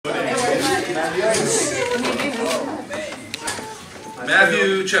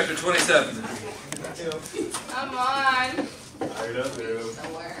Matthew chapter 27. Come on. I love you. The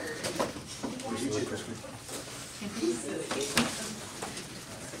word.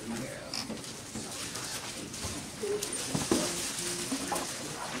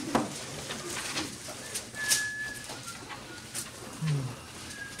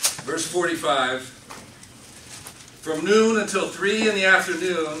 Verse 45. From noon until 3 in the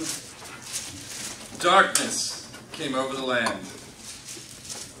afternoon, darkness came over the land.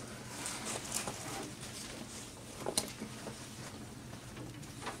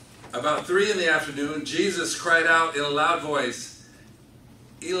 About 3 in the afternoon, Jesus cried out in a loud voice,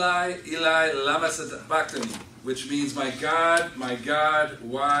 Eli, Eli, lama sabachthani, which means, my God,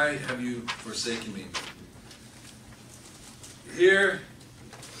 why have you forsaken me? Here,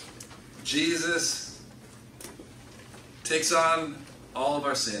 Jesus takes on all of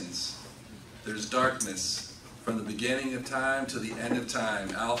our sins. There's darkness from the beginning of time to the end of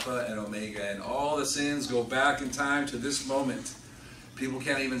time, Alpha and Omega, and all the sins go back in time to this moment. People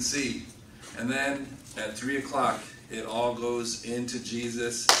can't even see. And then at 3 o'clock, it all goes into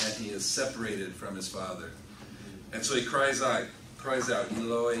Jesus, and he is separated from his Father. And so he cries out,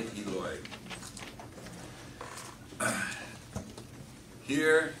 Eloi, Eloi.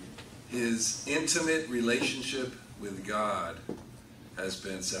 Here, his intimate relationship with God has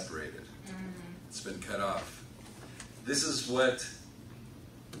been separated. It's been cut off. This is what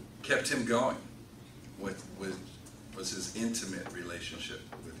kept him going, was his intimate relationship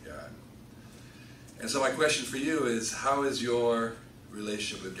with God. And so my question for you is, how is your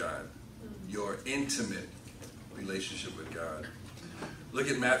relationship with God? Your intimate relationship with God. Look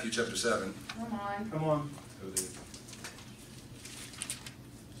at Matthew chapter 7. Come on. Come on.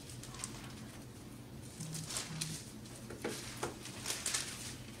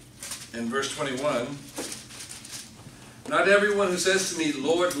 In verse 21, not everyone who says to me,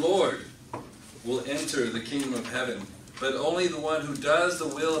 Lord, Lord, will enter the kingdom of heaven, but only the one who does the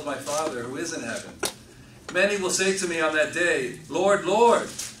will of my Father who is in heaven. Many will say to me on that day, Lord, Lord,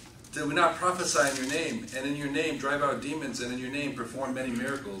 did we not prophesy in your name, and in your name drive out demons, and in your name perform many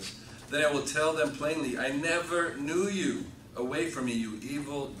miracles? Then I will tell them plainly, I never knew you. Away from me, you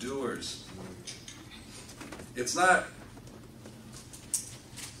evil doers. It's not,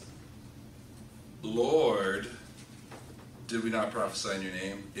 Lord, did we not prophesy in your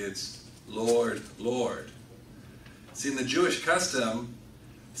name? It's, Lord, Lord. See, in the Jewish custom,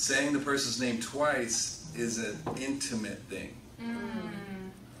 saying the person's name twice is an intimate thing.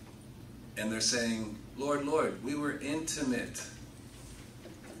 And they're saying, Lord, Lord, we were intimate.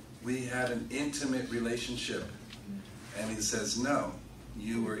 We had an intimate relationship. And he says, no,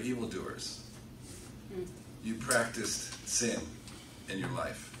 you were evildoers. You practiced sin in your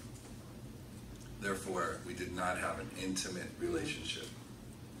life. Therefore, we did not have an intimate relationship.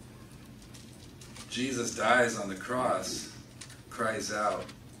 Jesus dies on the cross, cries out,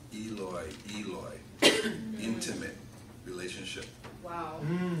 Eloi, Eloi. Intimate relationship. Wow.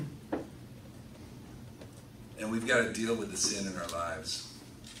 And we've got to deal with the sin in our lives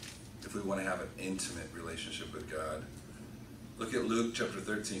if we want to have an intimate relationship with God. Look at Luke chapter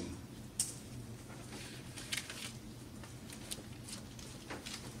 13.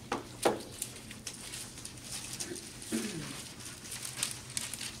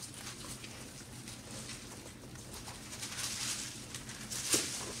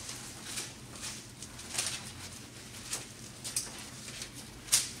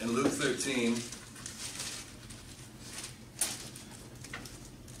 In Luke 13,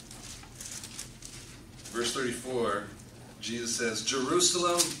 verse 34, Jesus says,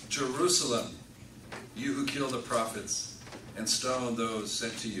 Jerusalem, Jerusalem, you who kill the prophets and stone those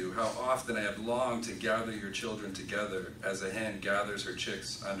sent to you, how often I have longed to gather your children together as a hen gathers her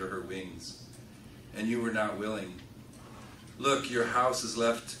chicks under her wings, and you were not willing. Look, your house is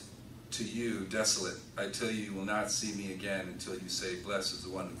left to you desolate. I tell you, you will not see me again until you say, blessed is the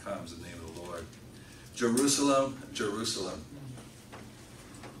one who comes in the name of the Lord. Jerusalem, Jerusalem.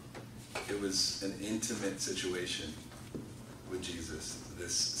 It was an intimate situation with Jesus,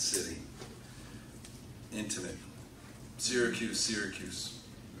 this city. Intimate. Syracuse, Syracuse.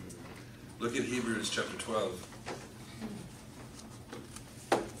 Look at Hebrews chapter 12.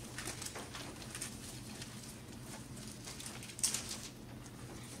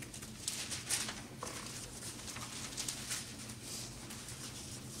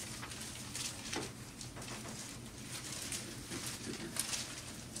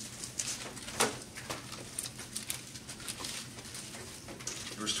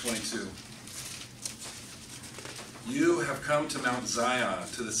 Verse 22. You have come to Mount Zion,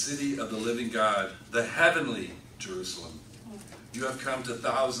 to the city of the living God, the heavenly Jerusalem, You have come to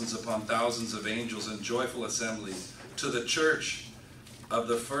thousands upon thousands of angels in joyful assembly, to the church of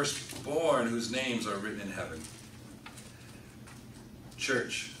the firstborn whose names are written in heaven.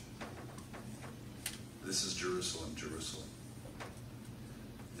 Church, this is Jerusalem, Jerusalem.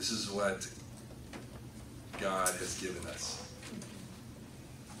 This is what God has given us.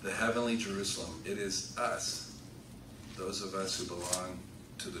 The heavenly Jerusalem. It is us, those of us who belong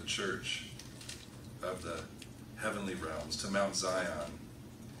to the church of the heavenly realms, to Mount Zion.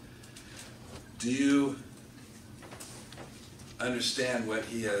 Do you understand what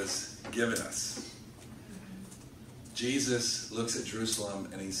he has given us? Jesus looks at Jerusalem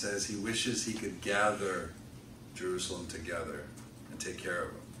and he says he wishes he could gather Jerusalem together and take care of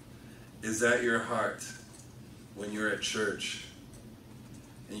them. Is that your heart when you're at church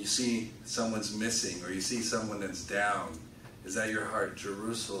and you see someone's missing or you see someone that's down? Is that your heart?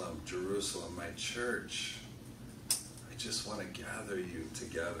 Jerusalem, Jerusalem, my church. I just want to gather you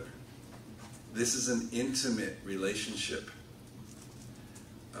together. This is an intimate relationship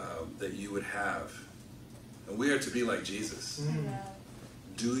that you would have. And we are to be like Jesus.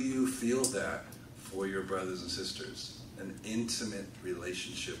 Do you feel that for your brothers and sisters? An intimate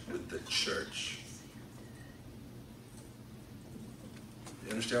relationship with the church.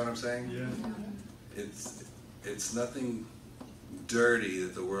 You understand what I'm saying? Yeah. It's nothing dirty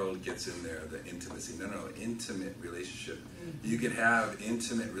that the world gets in there, the intimacy. No, intimate relationship. You can have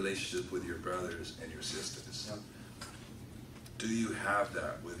intimate relationship with your brothers and your sisters. Yeah. Do you have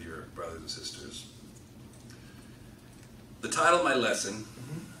that with your brothers and sisters? The title of my lesson,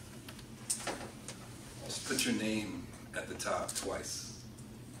 just put your name at the top twice.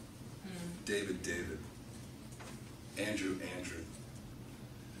 David, David. Andrew, Andrew.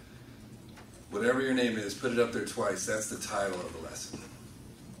 Whatever your name is, put it up there twice. That's the title of the lesson.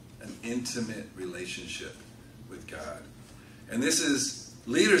 An intimate relationship with God. And this is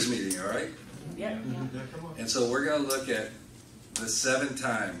leaders meeting, all right? Yeah. And so we're going to look at the 7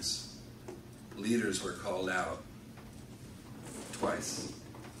 times leaders were called out. Twice.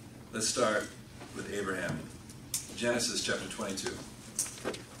 Let's start with Abraham. Genesis chapter 22.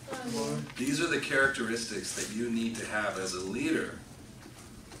 These are the characteristics that you need to have as a leader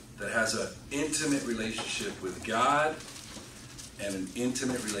that has an intimate relationship with God and an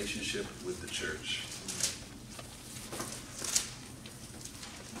intimate relationship with the church.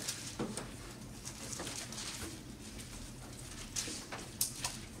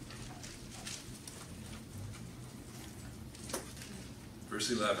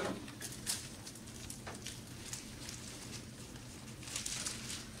 Verse 11.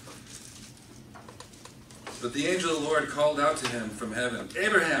 But the angel of the Lord called out to him from heaven,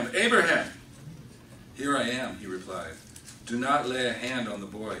 Abraham, Abraham! Here I am, he replied. Do not lay a hand on the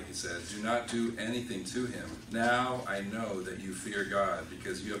boy, he said. Do not do anything to him. Now I know that you fear God,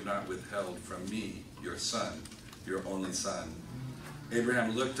 because you have not withheld from me your son, your only son.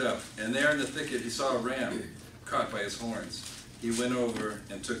 Abraham looked up, and there in the thicket he saw a ram caught by his horns. He went over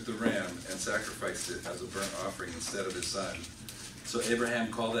and took the ram and sacrificed it as a burnt offering instead of his son. So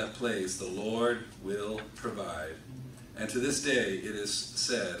Abraham called that place, the Lord will provide. And to this day it is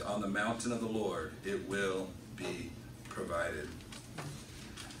said, on the mountain of the Lord it will be provided.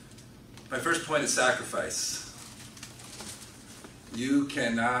 My first point is sacrifice. You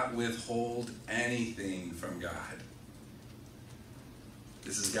cannot withhold anything from God.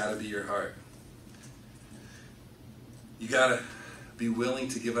 This has got to be your heart. You got to be willing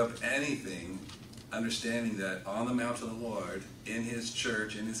to give up anything, understanding that on the mountain of the Lord, in his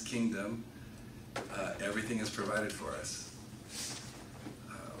church, in his kingdom, everything is provided for us.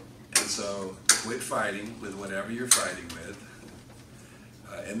 And so quit fighting with whatever you're fighting with.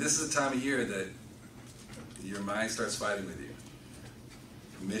 And this is the time of year that your mind starts fighting with you.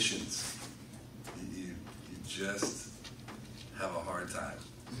 Missions. You just have a hard time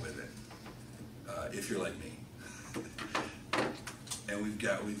with it. If you're like me. And we've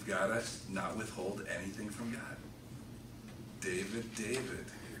got to not withhold anything from God. David,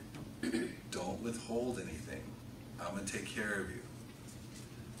 don't withhold anything. I'm going to take care of you.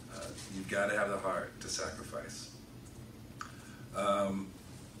 You've got to have the heart to sacrifice.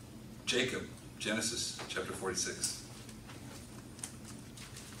 Jacob, Genesis chapter 46.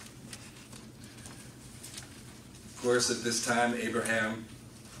 Of course, at this time, Abraham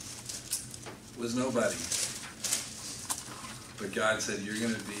was nobody. But God said, you're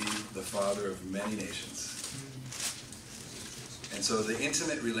going to be the father of many nations. And so the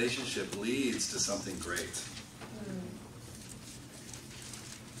intimate relationship leads to something great.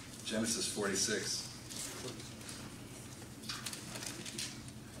 Genesis 46.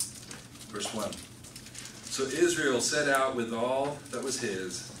 Verse 1. So Israel set out with all that was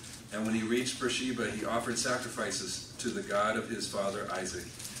his, and when he reached Beersheba, he offered sacrifices to the God of his father Isaac.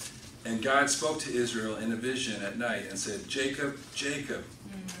 And God spoke to Israel in a vision at night and said, "Jacob, Jacob."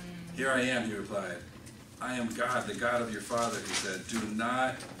 "Here I am," he replied. "I am God, the God of your father," he said. "Do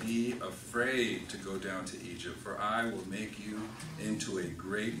not be afraid to go down to Egypt, for I will make you into a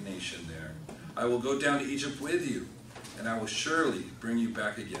great nation there. I will go down to Egypt with you, and I will surely bring you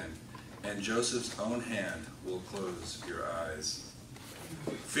back again, and Joseph's own hand will close your eyes."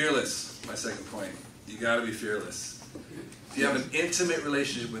 Fearless, my second point. You got to be fearless. If you have an intimate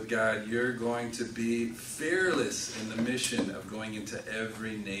relationship with God, you're going to be fearless in the mission of going into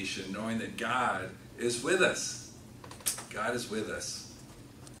every nation, knowing that God is with us. God is with us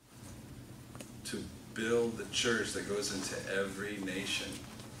to build the church that goes into every nation.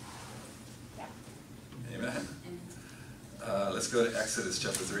 Amen. Let's go to Exodus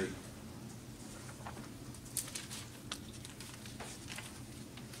chapter 3.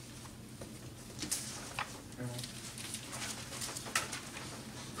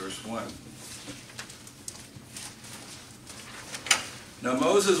 Verse 1. Now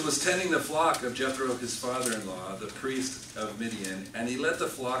Moses was tending the flock of Jethro, his father-in-law, the priest of Midian, and he led the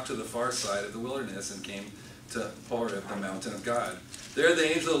flock to the far side of the wilderness and came to Horeb, the mountain of God. There the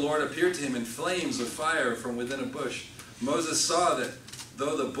angel of the Lord appeared to him in flames of fire from within a bush. Moses saw that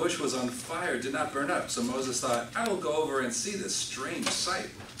though the bush was on fire, it did not burn up. So Moses thought, "I will go over and see this strange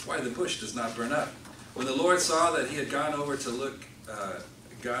sight, why the bush does not burn up." When the Lord saw that he had gone over to look,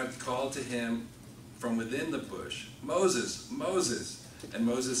 God called to him from within the bush, "Moses, Moses." And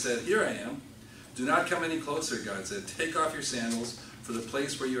Moses said, "Here I am." "Do not come any closer," God said. "Take off your sandals, for the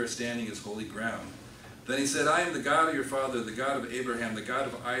place where you are standing is holy ground." Then he said, "I am the God of your father, the God of Abraham, the God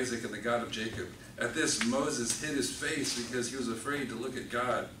of Isaac, and the God of Jacob." At this, Moses hid his face because he was afraid to look at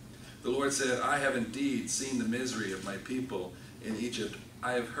God. The Lord said, "I have indeed seen the misery of my people in Egypt.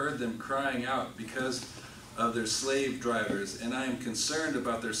 I have heard them crying out because of their slave drivers, and I am concerned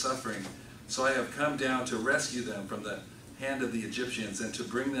about their suffering. So I have come down to rescue them from the hand of the Egyptians and to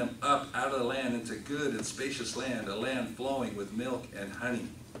bring them up out of the land into good and spacious land, a land flowing with milk and honey,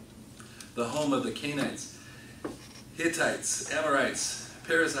 the home of the Canaanites, Hittites, Amorites,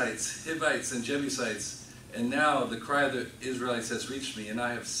 Perizzites, Hivites, and Jebusites. And now the cry of the Israelites has reached me, and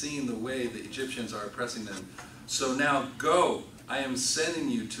I have seen the way the Egyptians are oppressing them. So now go, I am sending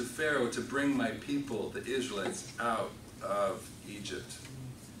you to Pharaoh to bring my people, the Israelites, out of Egypt."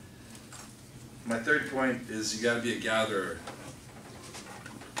 My third point is you got to be a gatherer.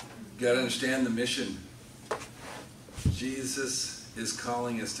 You got to understand the mission. Jesus is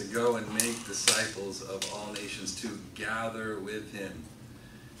calling us to go and make disciples of all nations, to gather with him.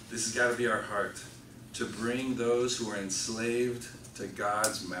 This has got to be our heart, to bring those who are enslaved to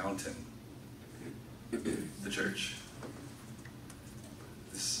God's mountain, the church.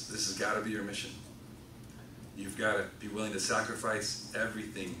 This has got to be your mission. You've got to be willing to sacrifice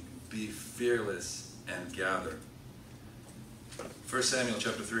everything, be fearless, and gather. 1 Samuel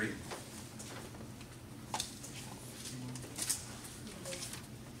chapter 3.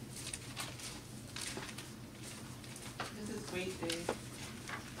 This is great day.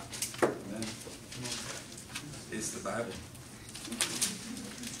 Amen. It's the Bible.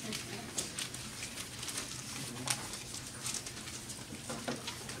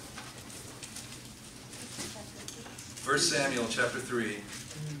 First Samuel chapter 3.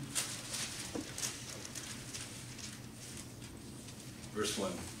 Verse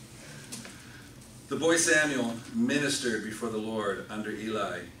 1. The boy Samuel ministered before the Lord under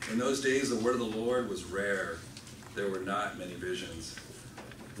Eli. In those days the word of the Lord was rare. There were not many visions.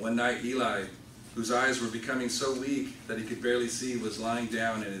 One night Eli, whose eyes were becoming so weak that he could barely see, was lying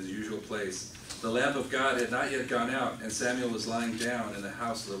down in his usual place. The lamp of God had not yet gone out, and Samuel was lying down in the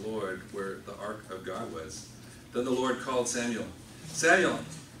house of the Lord where the ark of God was. Then the Lord called Samuel. "Samuel."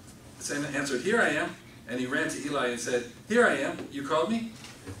 Samuel answered, "Here I am." And he ran to Eli and said, "Here I am. You called me?"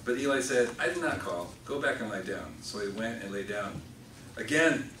 But Eli said, "I did not call. Go back and lie down." So he went and lay down.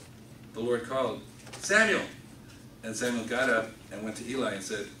 Again, the Lord called, "Samuel." And Samuel got up and went to Eli and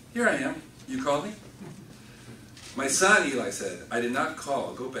said, "Here I am. You called me?" "My son," Eli said, "I did not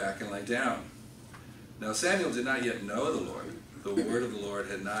call. Go back and lie down." Now Samuel did not yet know the Lord. The word of the Lord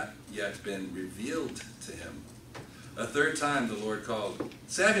had not yet been revealed to him. A third time the Lord called,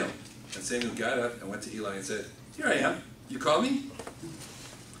 "Samuel." And Samuel got up and went to Eli and said, "Here I am. You called me?"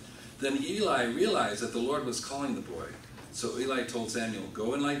 Then Eli realized that the Lord was calling the boy. So Eli told Samuel,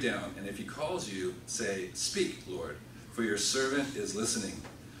 "Go and lie down, and if he calls you, say, 'Speak, Lord, for your servant is listening.'"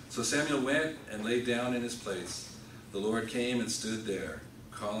 So Samuel went and lay down in his place. The Lord came and stood there,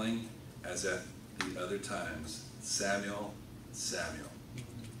 calling as at the other times, Samuel, Samuel.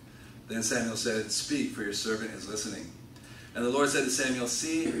 Then Samuel said, speak, for your servant is listening. And the Lord said to Samuel,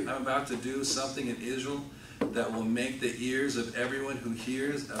 see, I'm about to do something in Israel that will make the ears of everyone who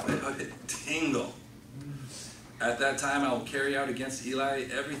hears about it tingle. At that time I will carry out against Eli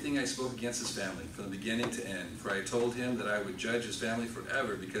everything I spoke against his family, from the beginning to end. For I told him that I would judge his family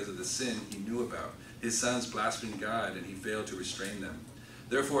forever because of the sin he knew about. His sons blasphemed God, and he failed to restrain them.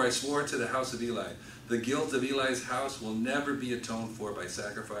 Therefore I swore to the house of Eli, the guilt of Eli's house will never be atoned for by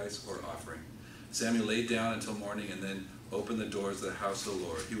sacrifice or offering. Samuel laid down until morning and then opened the doors of the house of the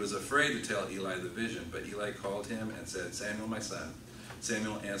Lord. He was afraid to tell Eli the vision, but Eli called him and said, Samuel, my son.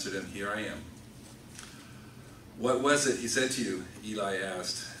 Samuel answered him, here I am. What was it he said to you? Eli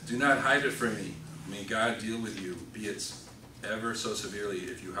asked. Do not hide it from me. May God deal with you, be it ever so severely,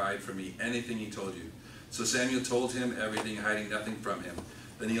 if you hide from me anything he told you. So Samuel told him everything, hiding nothing from him.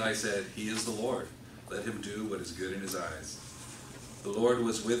 Then Eli said, he is the Lord. Let him do what is good in his eyes. The Lord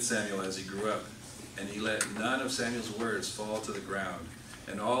was with Samuel as he grew up, and he let none of Samuel's words fall to the ground.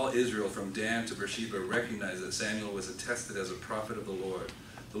 And all Israel from Dan to Beersheba recognized that Samuel was attested as a prophet of the Lord.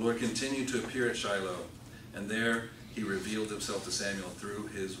 The Lord continued to appear at Shiloh, and there he revealed himself to Samuel through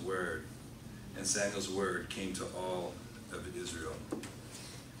his word. And Samuel's word came to all of Israel.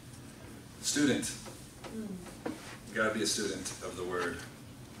 Student. You gotta be a student of the word.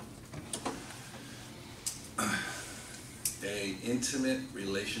 A intimate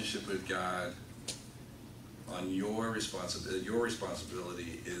relationship with God on your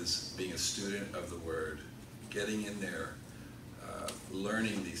responsibility is being a student of the word, getting in there,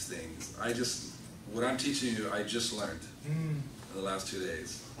 learning these things. What I'm teaching you, I just learned in the last 2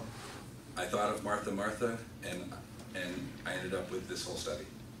 days. I thought of Martha, Martha, and I ended up with this whole study.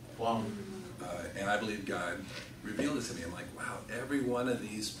 Wow. And I believe God revealed it to me. I'm like, wow, every one of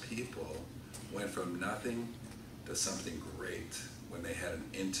these people went from nothing to something great when they had an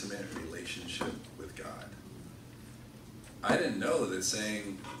intimate relationship with God. I didn't know that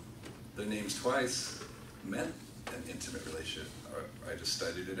saying their names twice meant an intimate relationship. I just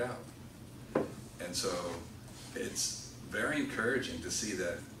studied it out. And so it's very encouraging to see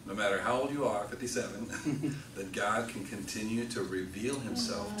that no matter how old you are, 57, that God can continue to reveal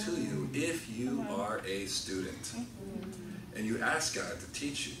himself to you if you are a student. And you ask God to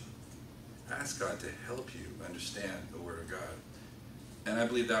teach you. Ask God to help you understand the Word of God. And I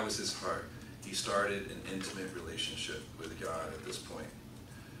believe that was his heart. He started an intimate relationship with God at this point.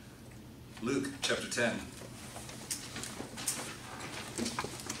 Luke chapter 10.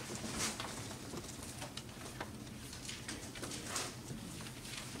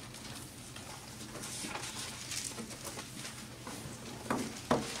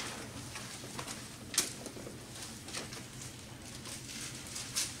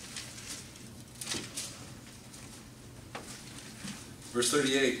 Verse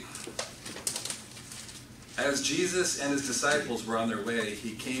 38, as Jesus and his disciples were on their way,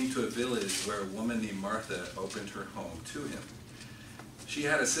 he came to a village where a woman named Martha opened her home to him. She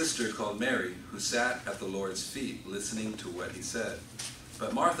had a sister called Mary who sat at the Lord's feet listening to what he said.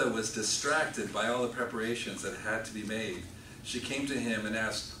 But Martha was distracted by all the preparations that had to be made. She came to him and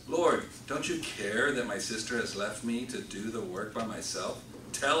asked, Lord, don't you care that my sister has left me to do the work by myself?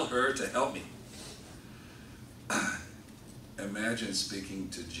 Tell her to help me. Imagine speaking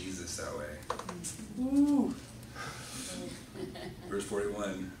to Jesus that way. Ooh. Verse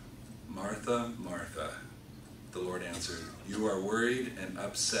 41, Martha, Martha, the Lord answered, you are worried and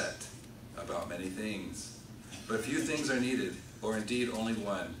upset about many things, but few things are needed, or indeed only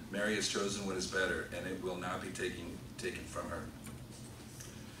one. Mary has chosen what is better, and it will not be taken from her.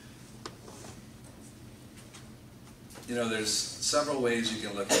 You know, there's several ways you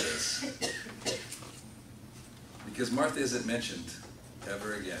can look at this. Because Martha isn't mentioned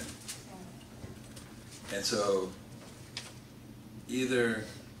ever again. And so, either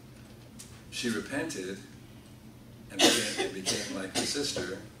she repented and became like her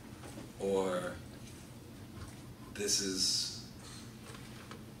sister, or this is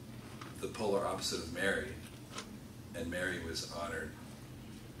the polar opposite of Mary, and Mary was honored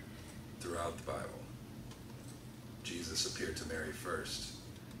throughout the Bible. Jesus appeared to Mary first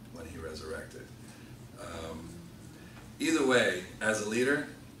when he resurrected. Either way, as a leader,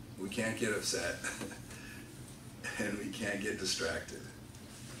 we can't get upset and we can't get distracted.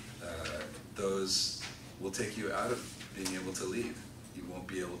 Those will take you out of being able to lead. You won't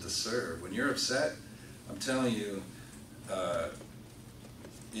be able to serve. When you're upset, I'm telling you,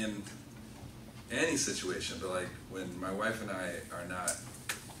 in any situation, but like when my wife and I are not,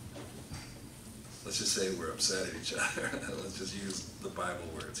 let's just say we're upset at each other. Let's just use the Bible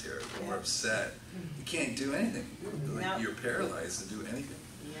words here. When we're upset, you can't do anything. Like you're paralyzed to do anything.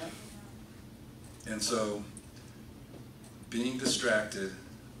 And so, being distracted,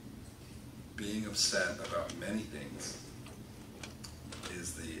 being upset about many things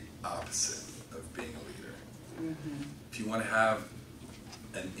is the opposite of being a leader. If you want to have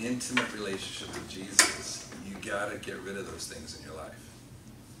an intimate relationship with Jesus, you got to get rid of those things in your life.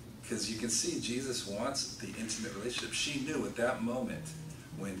 Because you can see Jesus wants the intimate relationship. She knew at that moment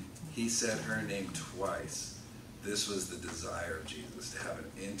when he said her name twice, this was the desire of Jesus, to have an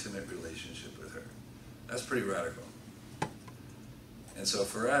intimate relationship with her. That's pretty radical. And so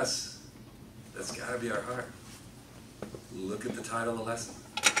for us, that's got to be our heart. Look at the title of the lesson.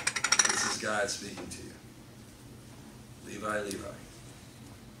 This is God speaking to you. Levi, Levi.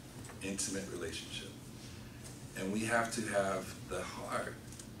 Intimate relationship. And we have to have the heart,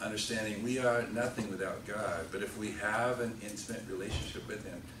 understanding we are nothing without God, but if we have an intimate relationship with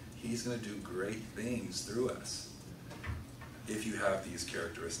him, he's going to do great things through us if you have these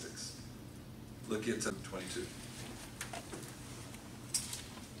characteristics. Look at 22.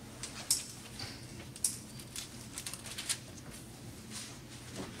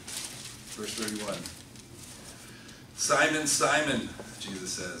 Verse 31. Simon, Simon,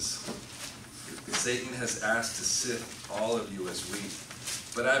 Jesus says, Satan has asked to sift all of you as wheat.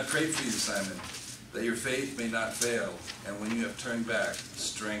 But I pray for you, Simon, that your faith may not fail, and when you have turned back,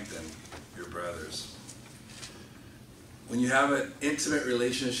 strengthen your brothers. When you have an intimate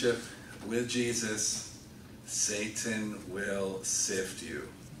relationship with Jesus, Satan will sift you.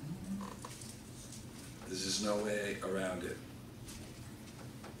 There's just no way around it.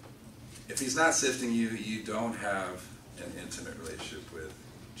 If he's not sifting you, you don't have an intimate relationship with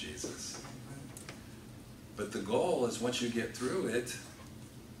Jesus. But the goal is, once you get through it,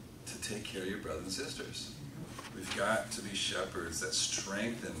 to take care of your brothers and sisters. We've got to be shepherds that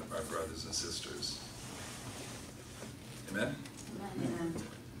strengthen our brothers and sisters. Amen? Amen.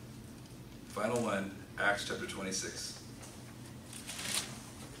 Final one, Acts chapter 26.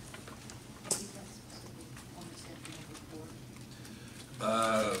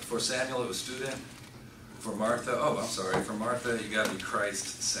 For Samuel, it was student. For Martha, for Martha, you got to be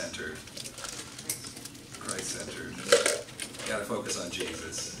Christ-centered. Christ-centered. You got to focus on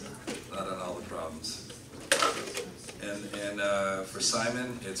Jesus, not on all the problems. And for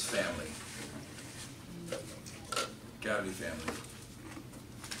Simon, it's family. Got to be family.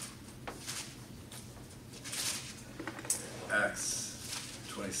 Acts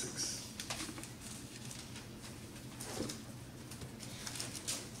 26.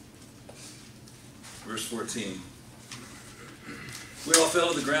 Verse 14. We all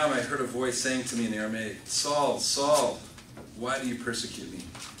fell to the ground. I heard a voice saying to me in Aramaic, Saul, Saul, why do you persecute me?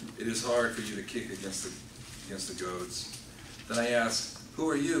 It is hard for you to kick against the goads. Then I asked, who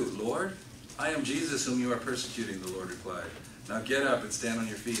are you, Lord? I am Jesus whom you are persecuting, the Lord replied. Now get up and stand on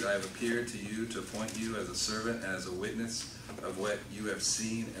your feet. I have appeared to you to appoint you as a servant and as a witness of what you have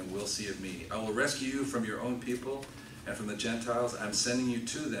seen and will see of me. I will rescue you from your own people and from the Gentiles. I am sending you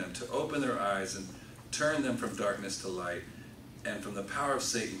to them to open their eyes and turn them from darkness to light and from the power of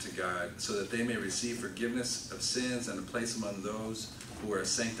Satan to God, so that they may receive forgiveness of sins and a place among those who are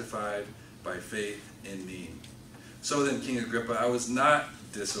sanctified by faith in me. So then, King Agrippa, I was not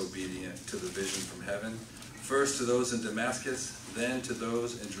disobedient to the vision from heaven. First to those in Damascus, then to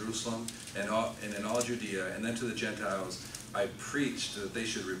those in Jerusalem and in all Judea, and then to the Gentiles, I preached that they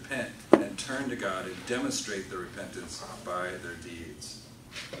should repent and turn to God and demonstrate their repentance by their deeds.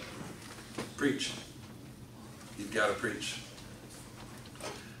 Preach. You've got to preach.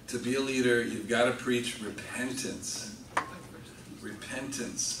 To be a leader, you've got to preach repentance.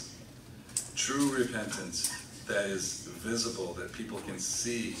 Repentance. True repentance that is visible, that people can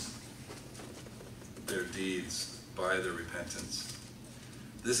see their deeds by their repentance.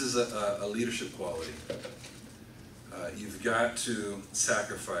 This is a leadership quality. You've got to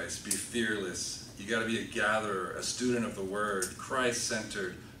sacrifice, be fearless. You've got to be a gatherer, a student of the Word,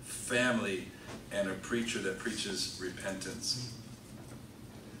 Christ-centered, family, and a preacher that preaches repentance.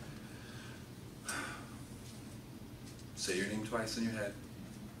 Say your name twice in your head.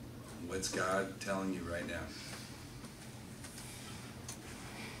 What's God telling you right now?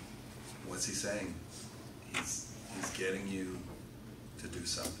 What's he saying? He's getting you to do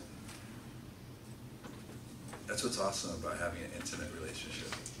something. That's what's awesome about having an intimate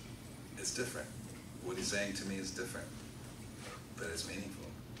relationship. It's different. What he's saying to me is different, but it's meaningful.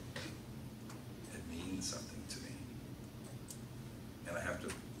 It means something to me. And I have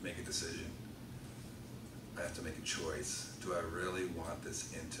to make a decision. I have to make a choice. Do I really want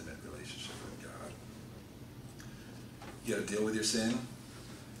this intimate relationship with God? You got to deal with your sin,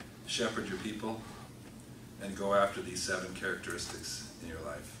 shepherd your people, and go after these 7 characteristics in your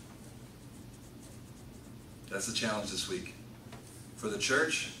life. That's the challenge this week. For the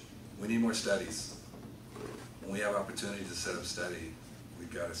church, we need more studies. When we have opportunity to set up study,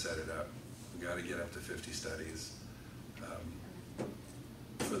 we've got to set it up. We've got to get up to 50 studies.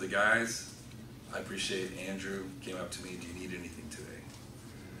 For the guys, I appreciate Andrew came up to me, do you need anything today?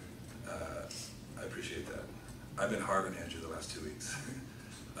 I appreciate that. I've been hard on Andrew the last 2 weeks.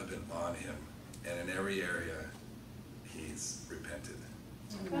 I've been on him. And in every area, he's repented.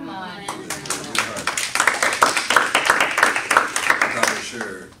 Come on. I thought for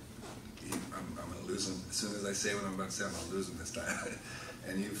sure I'm going to lose him. As soon as I say what I'm about to say, I'm going to lose him this time.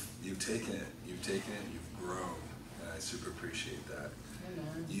 And you've taken it. You've grown. And I super appreciate that.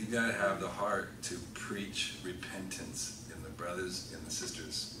 Amen. You got to have the heart to preach repentance in the brothers and the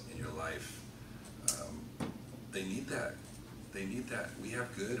sisters in your life. They need that. They need that. We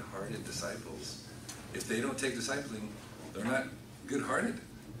have good-hearted disciples. If they don't take discipling, they're not good-hearted.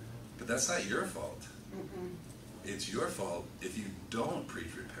 But that's not your fault. It's your fault if you don't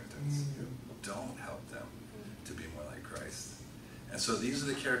preach repentance. Don't help them to be more like Christ. And so these are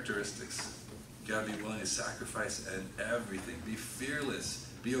the characteristics. You got to be willing to sacrifice everything. Be fearless.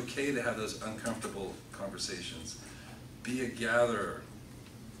 Be okay to have those uncomfortable conversations. Be a gatherer.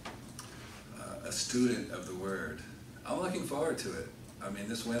 A student of the Word. I'm looking forward to it. I mean,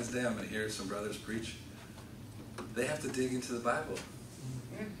 this Wednesday I'm going to hear some brothers preach. They have to dig into the Bible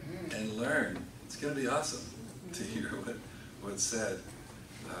and learn. It's going to be awesome to hear what's said.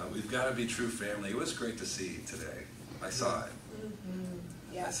 We've got to be true family. It was great to see today. I saw it.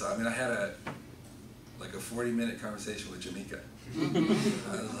 Yeah. I had a 40-minute conversation with Jamaica. I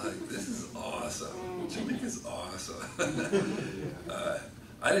was like, this is awesome. Jamaica's awesome.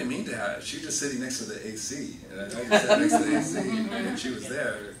 I didn't mean to have it. She was just sitting next to the AC. And I just sat next to the AC. And she was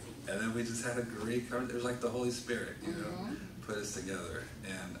there. And then we just had a great conversation. It was like the Holy Spirit, put us together.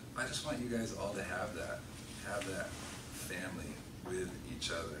 And I just want you guys all to have that family with each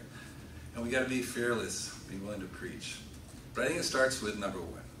other. And we got to be fearless, be willing to preach. But I think it starts with number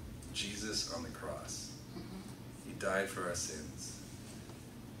 1, Jesus on the cross. He died for our sins.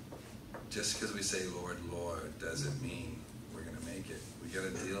 Just because we say, Lord, Lord, doesn't mean we're going to make it. We got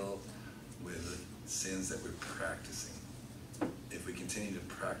to deal with sins that we're practicing. If we continue to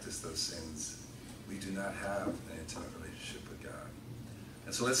practice those sins, we do not have an intimate relationship with God.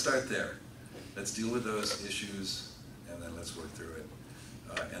 And so let's start there. Let's deal with those issues, and then let's work through it.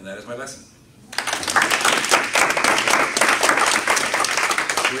 And that is my lesson.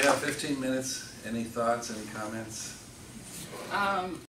 We have 15 minutes. Any thoughts, any comments?